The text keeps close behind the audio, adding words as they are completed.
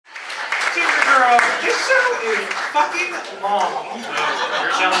Girl, this show is fucking long.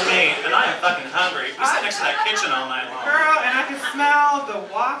 You're telling me, and I am fucking hungry. We sit next to that kitchen all night long. Girl, and I can smell the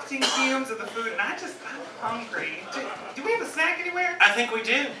wafting fumes of the food, and I'm hungry. Do we have a snack anywhere? I think we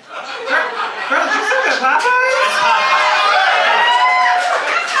do. Girl, did you see the Popeyes?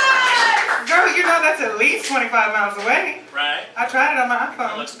 Girl, you know that's at least 25 miles away. Right. I tried it on my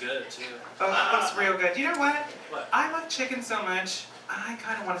iPhone. It looks good, too. Oh, it looks real good. You know what? What? I love chicken so much, I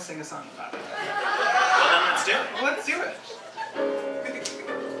kind of want to sing a song about it. Well, then let's do it. Let's do it.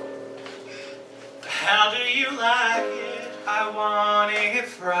 How do you like it? I want it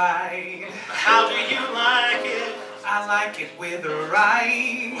fried. How do you like it? I like it with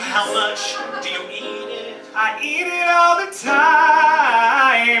rice. How much do you eat it? I eat it all the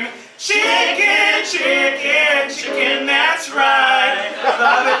time. Chicken, chicken, chicken, that's right.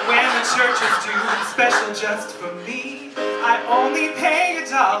 Love it when the churches do special just for me. I only pay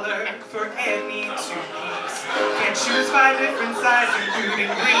 $1 for any 2 piece. Can choose 5 different sizes,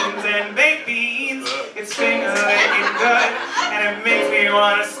 including greens and baked beans. It's finger-licking good, and it makes me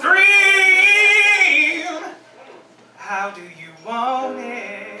want to scream. How do you want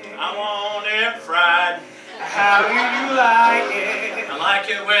it? I want it fried. How do you like it? I like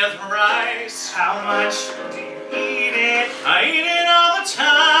it with rice. How much do you eat it? I eat it all the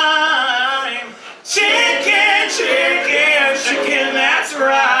time. Chicken, chicken, chicken, that's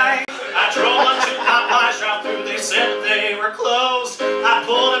right. I drove up to Popeye's drive-thru, they said they were closed. I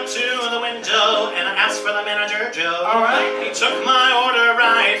pulled up to the window and I asked for the manager, Joe. Alright. He took my order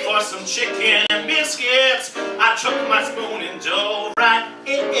right for some chicken and biscuits. I took my spoon and dove right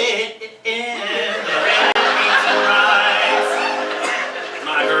in the red beans and rice.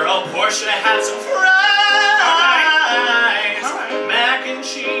 My girl Portia had some fries, mac and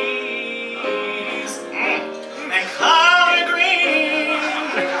cheese, and collard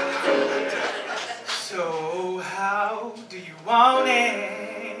greens. So how do you want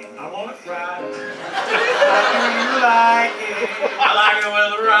it? I want it fried. How do you like it? I like it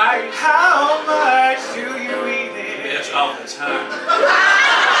with rice. How much do you eat it? Bitch, all the time.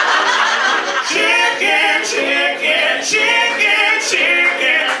 Chicken, chicken, chicken,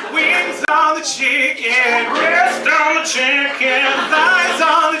 chicken. Wings on the chicken, breast on the chicken, thighs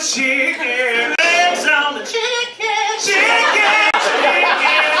on the chicken, legs on the chicken, chicken,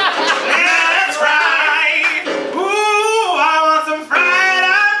 chicken. That's right. Ooh, I want some fried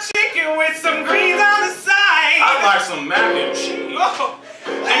up chicken with some greens on the side. I like some mac and cheese. Oh,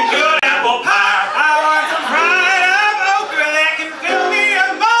 And good apple pie. I want some fried up okra that can fill me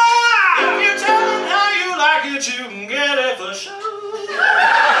up more. If you tell them how you like it, you can get it for sure.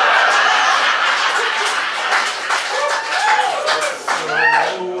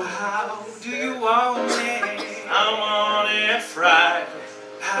 So how do you want it? I want it fried.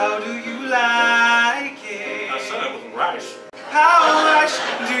 How do you like it? I said it with rice. How much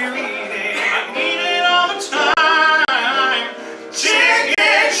do you eat it? I eat it all the time.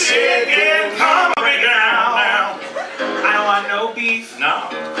 Chicken, chicken, come on down now. I don't want no beef. No.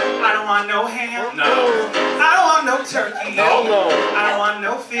 I don't want no ham. No. I don't want no turkey. No, no. I don't want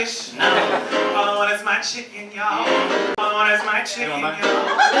no fish. No. All I want is my chicken, y'all. All I want is my chicken, You want y'all.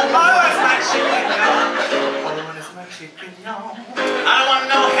 All I want is my chicken, y'all. All I want is my chicken, y'all. I don't want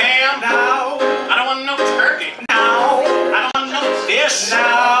no ham. No. I don't want no turkey. No. I don't want no fish.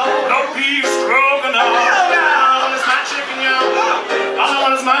 No. No beef stroganoff. No. All I want is my chicken, y'all. All I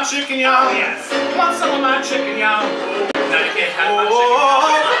want is my chicken, y'all. Yes. You want some of my chicken, y'all? Now you can't have my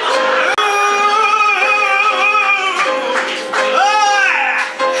chicken.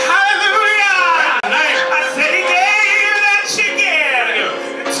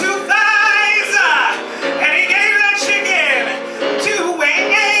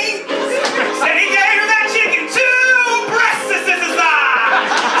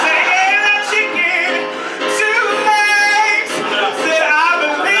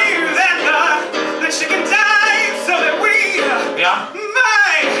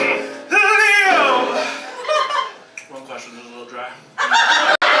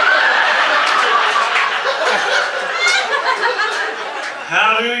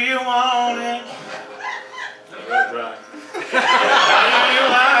 How do you want it? That's dry. How do you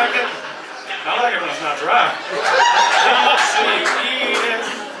like it? I like it when it's not dry. How much do you eat it?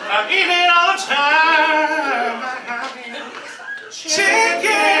 I eat it all the time.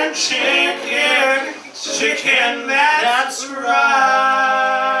 Chicken, chicken, chicken, that's right.